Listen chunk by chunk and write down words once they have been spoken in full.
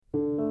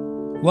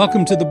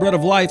Welcome to the Bread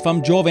of Life.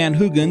 I'm Joel Van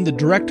Hoogen, the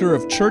Director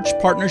of Church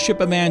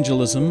Partnership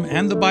Evangelism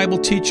and the Bible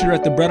teacher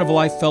at the Bread of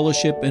Life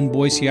Fellowship in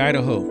Boise,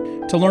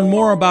 Idaho. To learn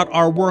more about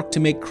our work to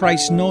make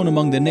Christ known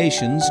among the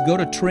nations, go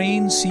to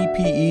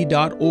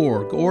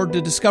traincpe.org, or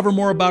to discover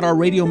more about our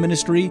radio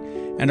ministry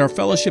and our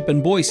fellowship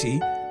in Boise,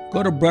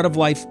 go to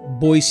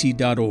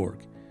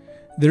breadoflifeboise.org.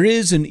 There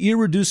is an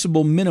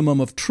irreducible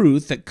minimum of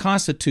truth that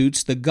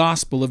constitutes the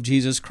gospel of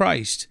Jesus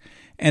Christ.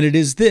 And it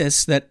is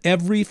this that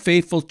every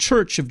faithful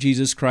church of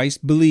Jesus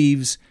Christ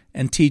believes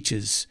and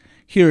teaches.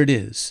 Here it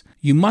is.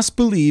 You must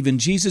believe in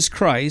Jesus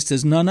Christ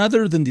as none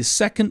other than the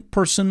second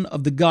person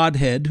of the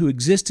Godhead who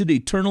existed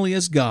eternally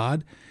as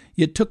God,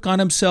 yet took on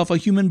himself a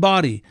human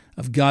body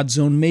of God's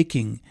own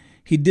making.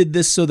 He did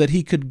this so that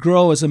he could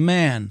grow as a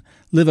man,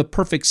 live a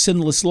perfect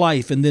sinless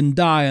life, and then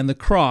die on the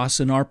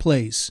cross in our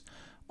place.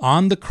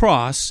 On the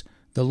cross,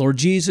 the Lord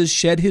Jesus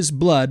shed his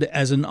blood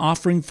as an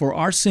offering for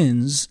our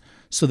sins,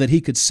 so that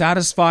he could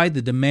satisfy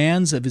the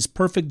demands of his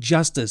perfect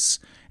justice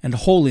and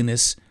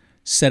holiness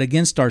set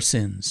against our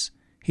sins.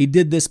 He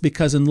did this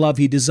because in love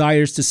he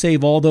desires to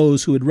save all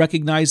those who would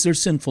recognize their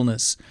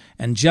sinfulness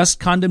and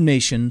just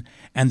condemnation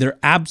and their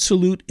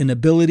absolute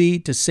inability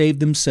to save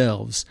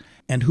themselves,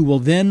 and who will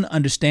then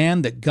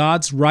understand that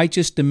God's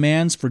righteous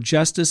demands for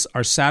justice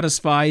are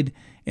satisfied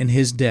in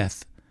his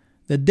death,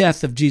 the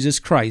death of Jesus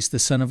Christ, the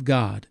Son of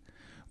God.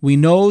 We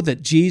know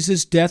that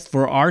Jesus' death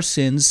for our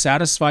sins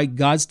satisfied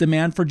God's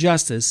demand for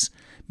justice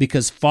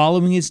because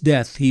following his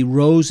death, he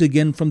rose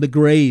again from the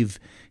grave.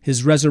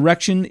 His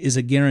resurrection is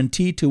a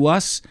guarantee to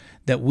us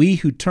that we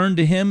who turn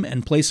to him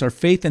and place our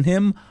faith in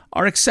him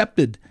are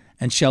accepted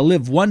and shall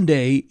live one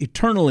day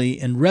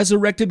eternally in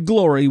resurrected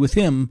glory with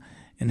him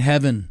in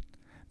heaven.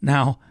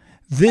 Now,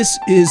 this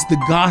is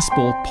the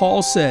gospel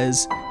Paul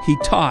says he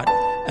taught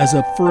as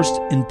of first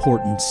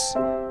importance.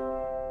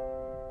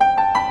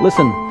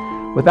 Listen.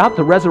 Without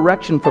the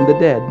resurrection from the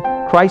dead,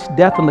 Christ's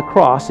death on the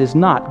cross is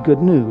not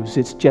good news.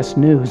 It's just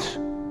news.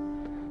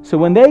 So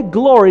when they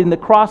gloried in the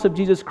cross of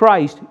Jesus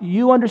Christ,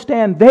 you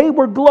understand they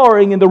were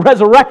glorying in the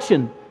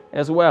resurrection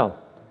as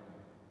well.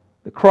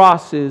 The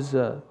cross is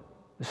the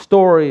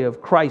story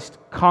of Christ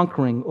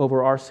conquering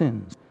over our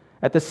sins.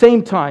 At the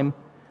same time,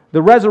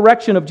 the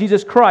resurrection of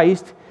Jesus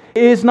Christ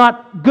is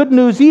not good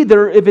news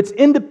either if it's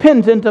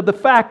independent of the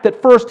fact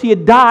that first he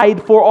had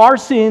died for our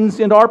sins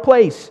in our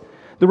place.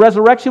 The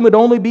resurrection would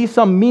only be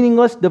some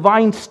meaningless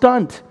divine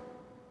stunt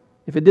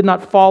if it did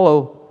not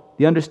follow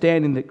the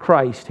understanding that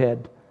Christ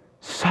had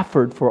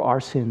suffered for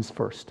our sins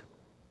first.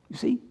 You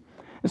see?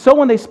 And so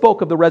when they spoke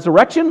of the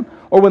resurrection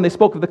or when they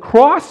spoke of the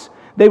cross,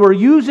 they were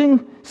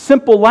using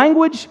simple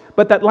language,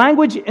 but that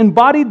language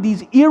embodied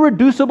these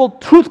irreducible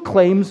truth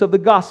claims of the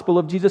gospel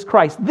of Jesus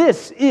Christ.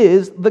 This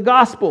is the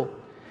gospel.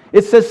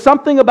 It says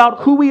something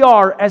about who we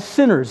are as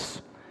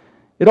sinners.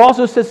 It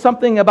also says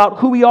something about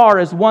who we are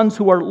as ones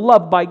who are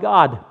loved by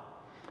God.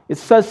 It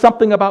says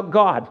something about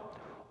God.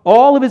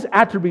 All of his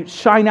attributes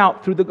shine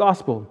out through the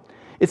gospel.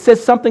 It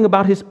says something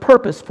about his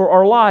purpose for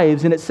our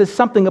lives, and it says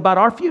something about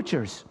our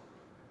futures.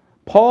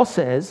 Paul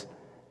says,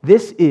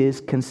 this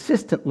is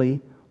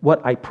consistently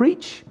what I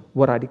preach,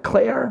 what I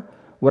declare,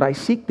 what I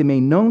seek to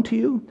make known to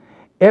you.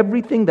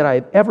 Everything that I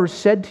have ever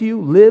said to you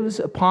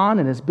lives upon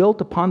and is built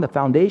upon the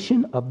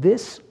foundation of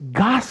this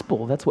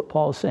gospel. That's what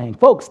Paul is saying.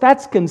 Folks,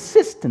 that's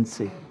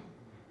consistency.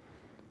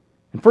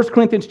 In 1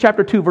 Corinthians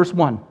chapter 2, verse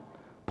 1,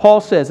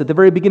 Paul says at the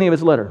very beginning of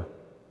his letter,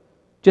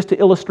 just to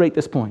illustrate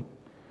this point,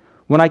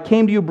 when I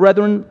came to you,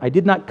 brethren, I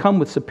did not come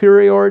with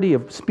superiority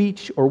of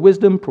speech or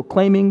wisdom,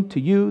 proclaiming to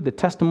you the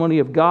testimony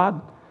of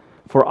God.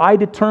 For I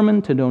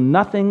determined to know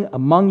nothing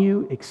among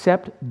you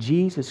except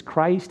Jesus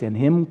Christ and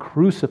him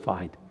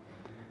crucified.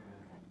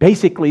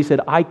 Basically, he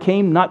said, I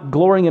came not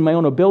glorying in my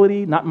own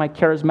ability, not in my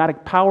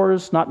charismatic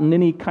powers, not in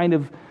any kind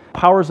of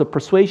powers of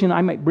persuasion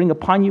I might bring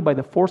upon you by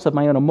the force of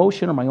my own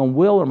emotion or my own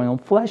will or my own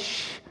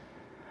flesh.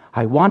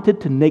 I wanted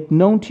to make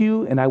known to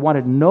you, and I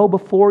wanted to know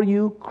before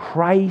you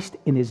Christ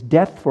in his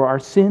death for our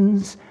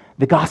sins,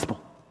 the gospel.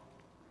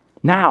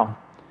 Now,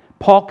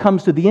 Paul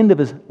comes to the end of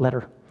his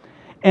letter.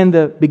 And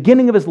the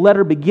beginning of his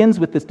letter begins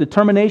with this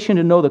determination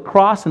to know the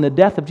cross and the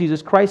death of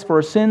Jesus Christ for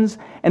our sins.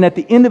 And at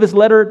the end of his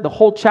letter, the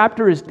whole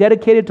chapter is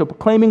dedicated to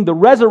proclaiming the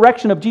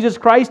resurrection of Jesus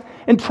Christ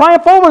and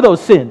triumph over those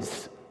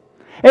sins.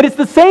 And it's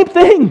the same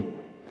thing.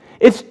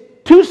 It's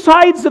two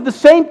sides of the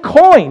same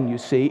coin, you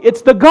see.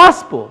 It's the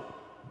gospel,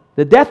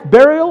 the death,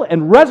 burial,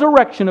 and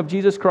resurrection of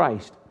Jesus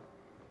Christ.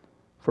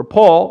 For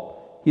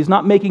Paul, he's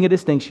not making a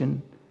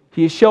distinction.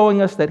 He is showing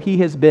us that he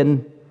has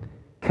been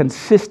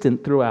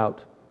consistent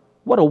throughout.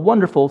 What a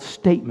wonderful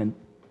statement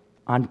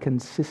on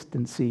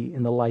consistency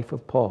in the life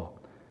of Paul.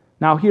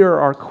 Now, here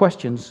are our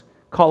questions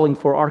calling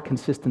for our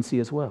consistency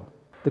as well.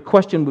 The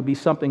question would be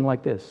something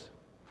like this.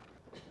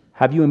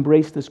 Have you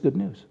embraced this good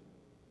news?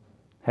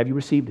 Have you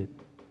received it?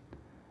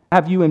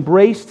 Have you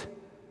embraced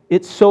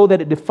it so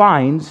that it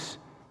defines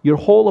your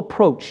whole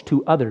approach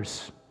to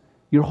others,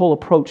 your whole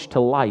approach to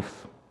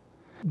life?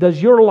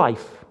 Does your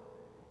life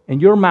and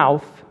your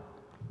mouth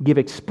give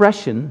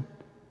expression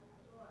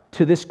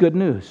to this good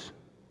news?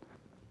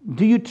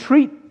 Do you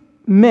treat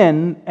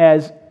men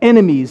as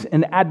enemies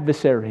and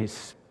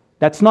adversaries?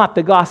 That's not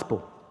the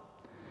gospel.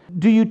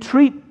 Do you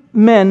treat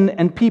men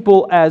and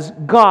people as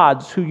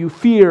gods who you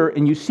fear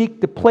and you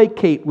seek to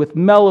placate with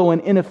mellow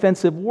and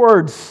inoffensive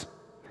words?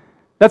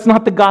 That's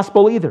not the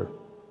gospel either.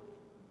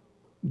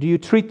 Do you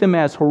treat them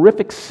as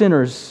horrific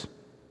sinners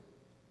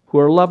who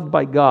are loved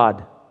by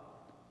God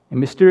and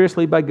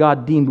mysteriously by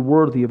God deemed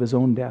worthy of His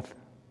own death?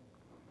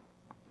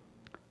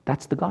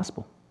 That's the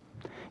gospel.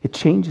 It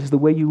changes the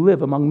way you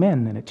live among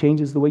men, and it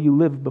changes the way you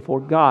live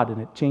before God,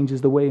 and it changes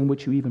the way in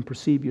which you even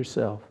perceive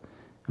yourself.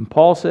 And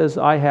Paul says,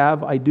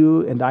 I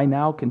do, and I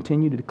now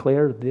continue to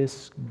declare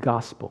this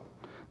gospel.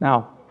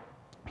 Now,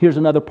 here's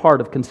another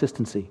part of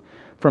consistency.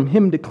 From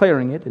him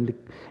declaring it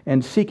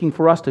and seeking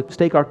for us to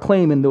stake our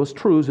claim in those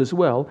truths as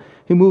well,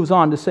 he moves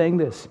on to saying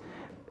this.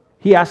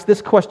 He asks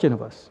this question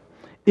of us: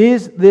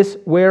 is this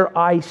where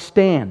I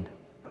stand?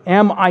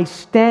 Am I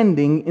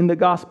standing in the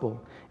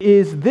gospel?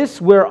 Is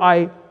this where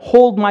I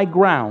hold my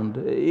ground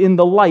in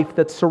the life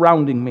that's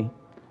surrounding me?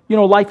 You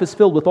know, life is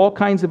filled with all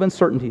kinds of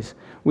uncertainties.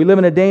 We live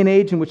in a day and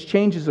age in which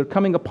changes are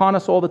coming upon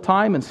us all the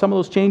time, and some of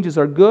those changes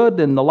are good,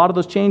 and a lot of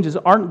those changes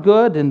aren't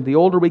good, and the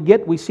older we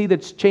get, we see that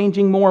it's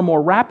changing more and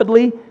more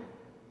rapidly,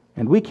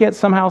 and we can't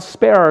somehow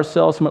spare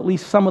ourselves from at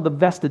least some of the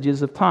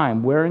vestiges of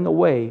time wearing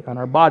away on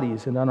our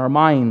bodies and on our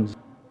minds.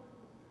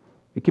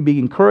 It can be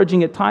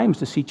encouraging at times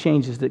to see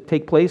changes that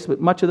take place, but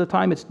much of the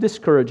time it's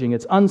discouraging,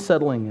 it's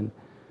unsettling, and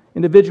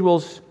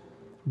individuals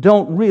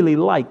don't really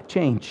like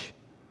change.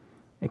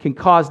 It can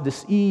cause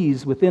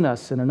dis-ease within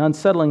us and an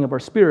unsettling of our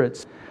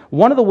spirits.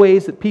 One of the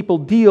ways that people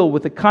deal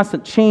with the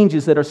constant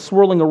changes that are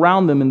swirling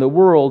around them in the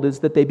world is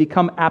that they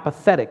become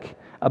apathetic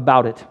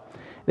about it.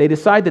 They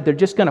decide that they're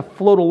just going to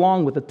float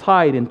along with the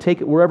tide and take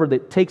it wherever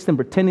that takes them,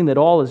 pretending that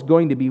all is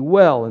going to be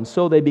well. And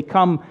so they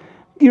become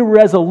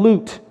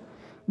irresolute.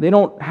 They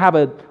don't have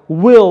a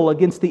will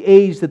against the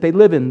age that they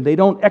live in. They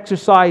don't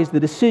exercise the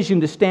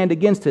decision to stand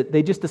against it.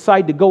 They just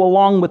decide to go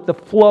along with the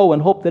flow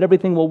and hope that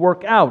everything will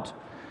work out.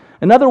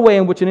 Another way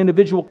in which an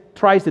individual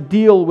tries to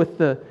deal with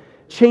the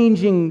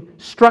changing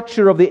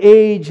structure of the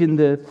age and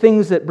the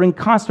things that bring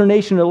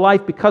consternation to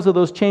life because of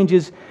those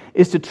changes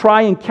is to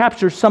try and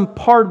capture some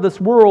part of this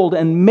world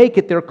and make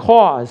it their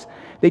cause.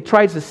 They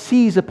try to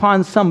seize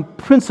upon some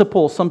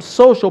principle, some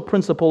social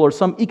principle, or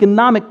some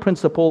economic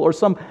principle, or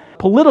some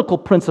political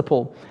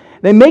principle.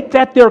 They make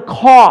that their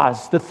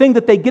cause, the thing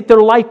that they get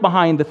their life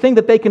behind, the thing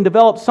that they can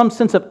develop some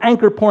sense of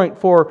anchor point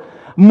for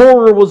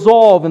moral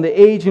resolve in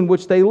the age in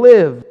which they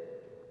live.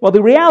 Well,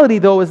 the reality,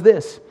 though, is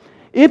this.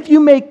 If you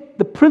make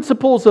the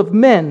principles of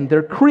men,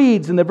 their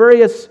creeds and their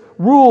various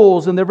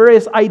rules and their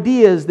various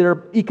ideas,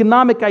 their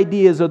economic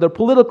ideas or their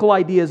political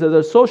ideas or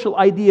their social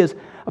ideas,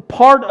 a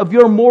part of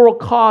your moral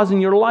cause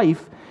in your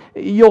life,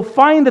 you'll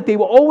find that they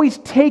will always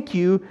take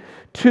you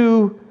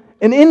to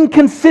an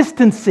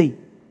inconsistency.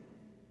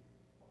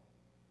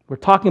 We're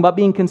talking about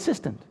being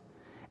consistent.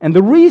 And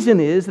the reason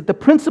is that the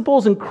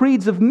principles and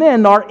creeds of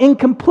men are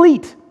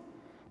incomplete.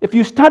 If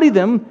you study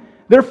them,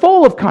 they're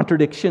full of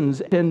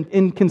contradictions and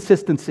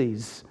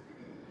inconsistencies.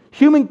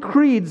 Human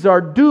creeds are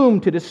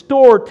doomed to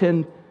distort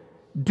and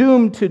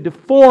doomed to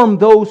deform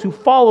those who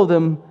follow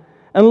them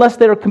unless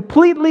they are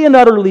completely and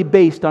utterly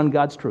based on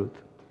God's truth.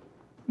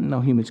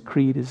 No human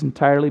creed is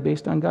entirely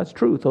based on God's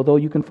truth, although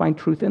you can find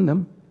truth in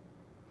them.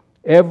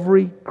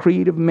 Every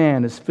creed of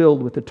man is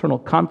filled with eternal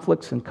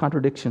conflicts and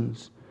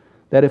contradictions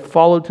that, if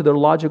followed to their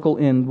logical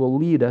end, will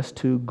lead us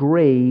to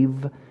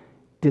grave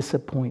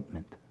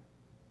disappointment.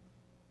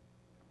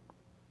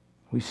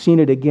 We've seen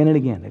it again and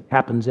again. It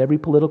happens every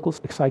political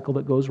cycle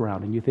that goes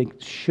around, and you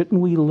think,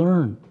 shouldn't we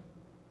learn?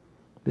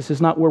 This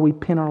is not where we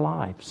pin our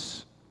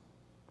lives.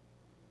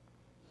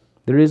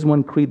 There is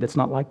one creed that's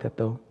not like that,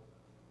 though.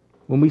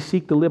 When we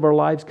seek to live our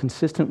lives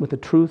consistent with the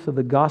truth of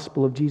the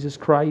gospel of Jesus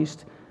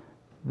Christ,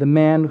 the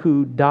man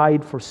who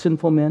died for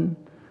sinful men,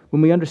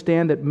 when we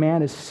understand that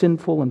man is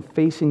sinful and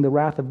facing the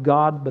wrath of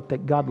God, but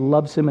that God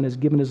loves him and has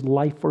given his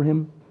life for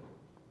him,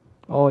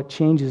 it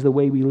changes the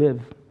way we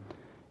live.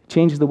 It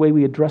changes the way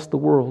we address the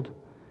world.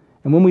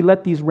 And when we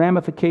let these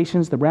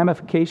ramifications, the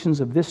ramifications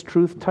of this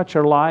truth touch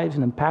our lives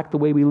and impact the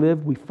way we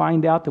live, we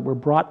find out that we're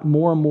brought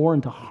more and more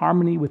into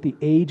harmony with the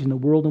age and the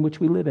world in which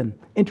we live in.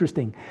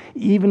 Interesting.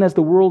 Even as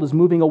the world is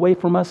moving away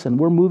from us and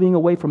we're moving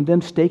away from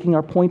them, staking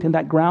our point in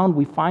that ground,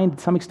 we find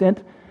to some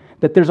extent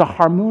that there's a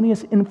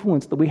harmonious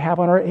influence that we have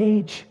on our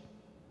age.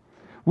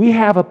 We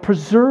have a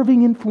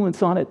preserving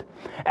influence on it.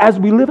 As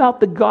we live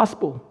out the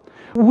gospel,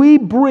 we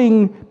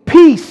bring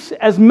peace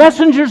as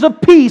messengers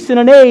of peace in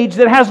an age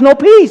that has no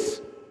peace.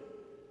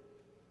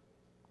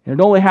 And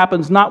it only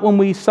happens not when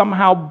we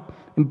somehow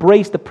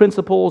embrace the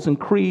principles and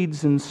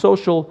creeds and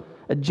social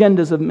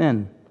agendas of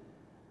men,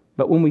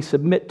 but when we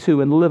submit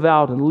to and live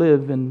out and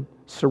live and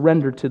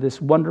surrender to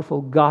this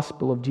wonderful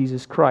gospel of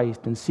Jesus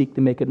Christ and seek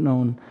to make it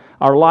known.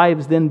 Our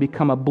lives then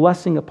become a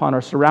blessing upon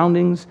our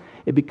surroundings.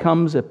 It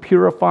becomes a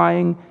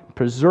purifying,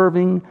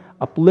 preserving,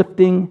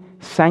 uplifting,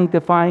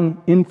 sanctifying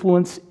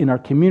influence in our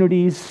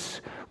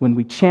communities when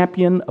we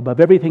champion above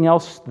everything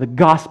else the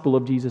gospel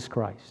of Jesus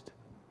Christ.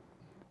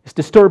 It's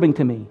disturbing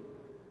to me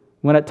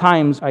When at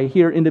times I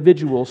hear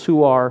individuals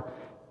who are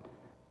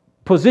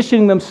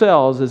positioning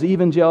themselves as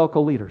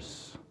evangelical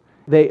leaders,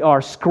 they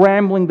are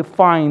scrambling to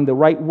find the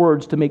right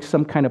words to make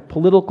some kind of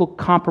political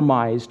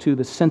compromise to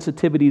the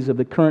sensitivities of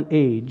the current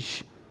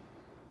age,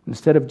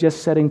 instead of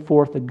just setting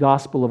forth the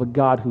gospel of a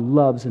God who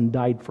loves and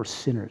died for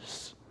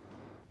sinners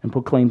and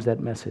proclaims that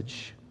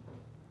message.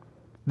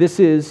 This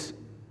is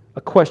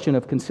a question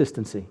of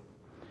consistency.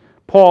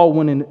 Paul,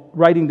 when in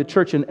writing the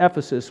church in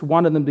Ephesus,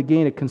 wanted them to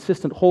gain a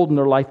consistent hold in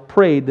their life,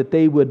 prayed that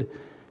they would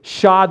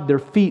shod their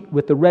feet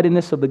with the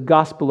readiness of the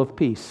gospel of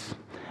peace.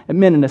 It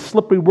meant in a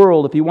slippery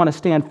world, if you want to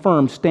stand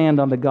firm, stand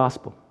on the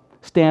gospel.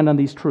 Stand on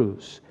these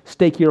truths.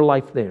 Stake your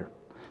life there.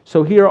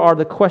 So here are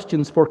the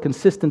questions for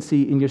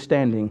consistency in your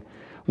standing.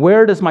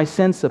 Where does my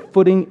sense of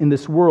footing in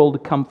this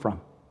world come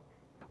from?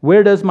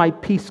 Where does my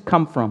peace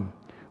come from?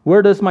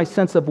 Where does my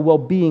sense of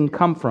well-being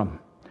come from?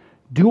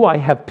 Do I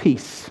have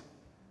peace?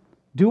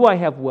 Do I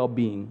have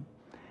well-being?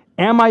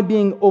 Am I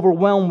being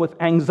overwhelmed with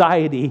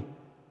anxiety?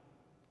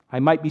 I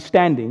might be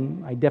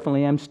standing, I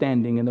definitely am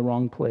standing in the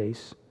wrong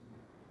place.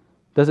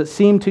 Does it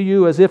seem to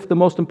you as if the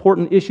most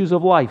important issues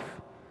of life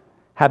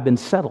have been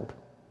settled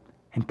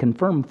and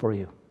confirmed for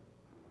you?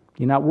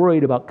 You're not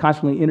worried about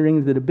constantly entering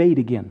into the debate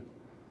again,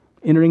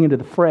 entering into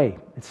the fray.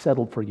 It's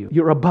settled for you.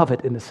 You're above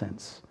it in a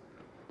sense.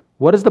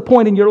 What is the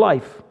point in your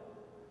life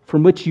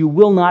from which you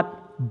will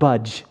not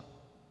budge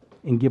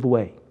and give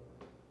away?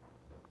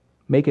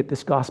 Make it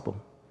this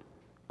gospel.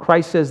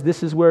 Christ says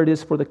this is where it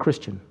is for the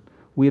Christian.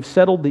 We have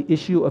settled the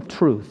issue of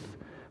truth.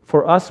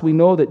 For us, we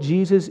know that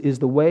Jesus is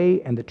the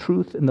way and the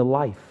truth and the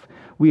life.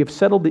 We have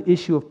settled the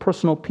issue of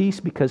personal peace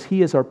because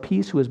He is our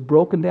peace who has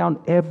broken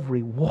down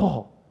every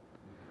wall.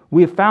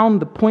 We have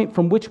found the point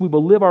from which we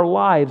will live our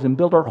lives and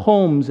build our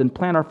homes and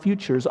plan our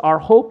futures. Our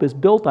hope is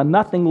built on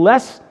nothing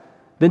less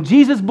than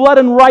Jesus' blood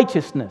and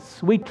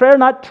righteousness. We dare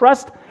not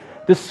trust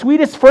the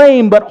sweetest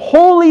frame, but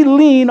wholly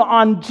lean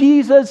on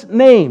Jesus'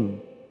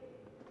 name.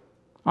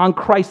 On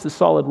Christ, the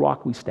solid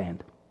rock, we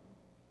stand.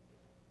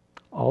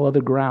 All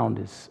other ground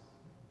is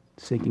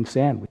sinking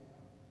sand.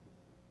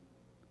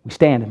 We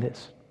stand in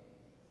this.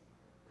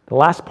 The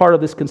last part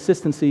of this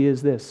consistency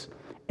is this.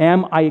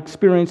 Am I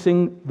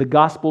experiencing the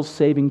gospel's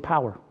saving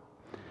power?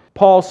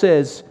 Paul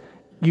says,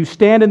 you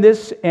stand in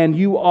this and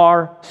you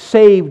are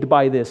saved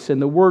by this.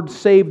 And the word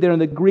saved there in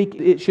the Greek,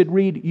 it should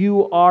read,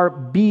 you are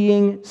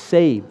being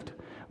saved.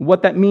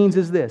 What that means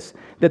is this,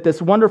 that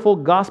this wonderful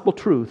gospel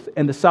truth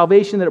and the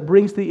salvation that it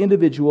brings to the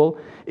individual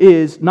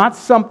is not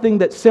something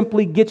that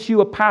simply gets you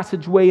a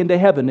passageway into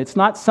heaven. It's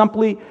not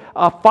simply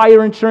a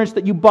fire insurance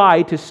that you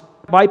buy to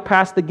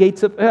bypass the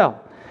gates of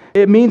hell.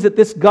 It means that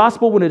this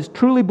gospel, when it is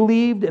truly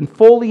believed and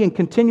fully and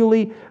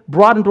continually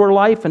brought into our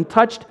life and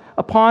touched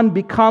upon,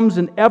 becomes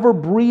an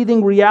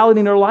ever-breathing reality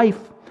in our life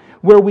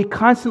where we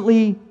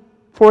constantly,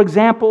 for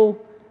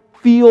example,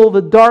 feel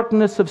the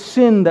darkness of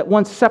sin that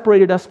once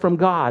separated us from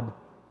God.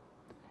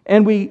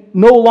 And we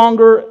no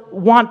longer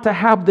want to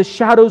have the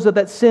shadows of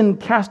that sin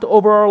cast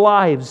over our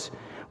lives.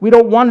 We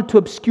don't want it to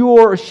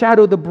obscure or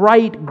shadow the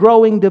bright,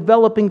 growing,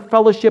 developing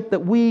fellowship that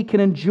we can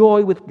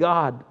enjoy with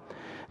God.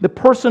 The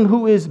person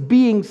who is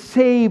being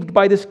saved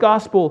by this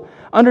gospel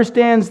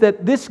understands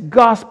that this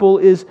gospel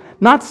is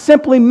not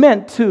simply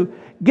meant to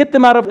get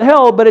them out of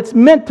hell, but it's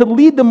meant to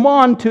lead them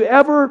on to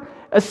ever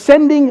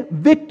ascending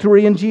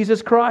victory in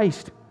Jesus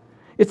Christ.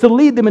 It's to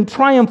lead them in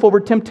triumph over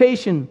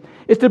temptation.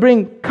 It's to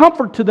bring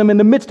comfort to them in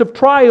the midst of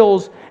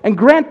trials and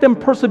grant them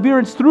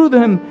perseverance through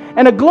them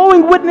and a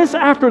glowing witness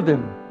after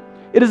them.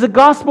 It is a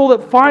gospel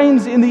that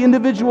finds in the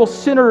individual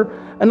sinner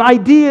an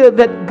idea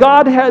that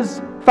God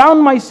has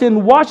found my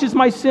sin, washes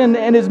my sin,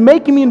 and is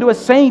making me into a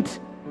saint,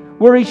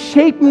 where He's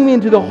shaping me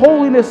into the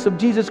holiness of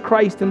Jesus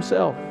Christ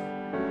Himself.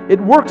 It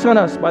works on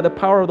us by the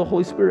power of the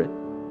Holy Spirit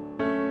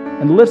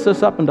and lifts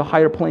us up into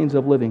higher planes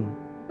of living.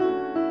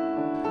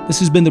 This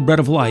has been The Bread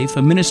of Life,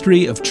 a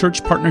ministry of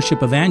Church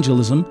Partnership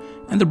Evangelism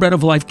and the Bread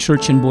of Life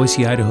Church in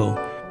Boise,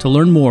 Idaho. To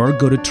learn more,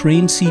 go to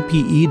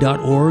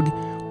traincpe.org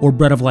or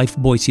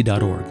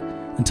breadoflifeboise.org.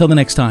 Until the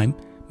next time,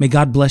 may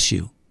God bless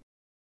you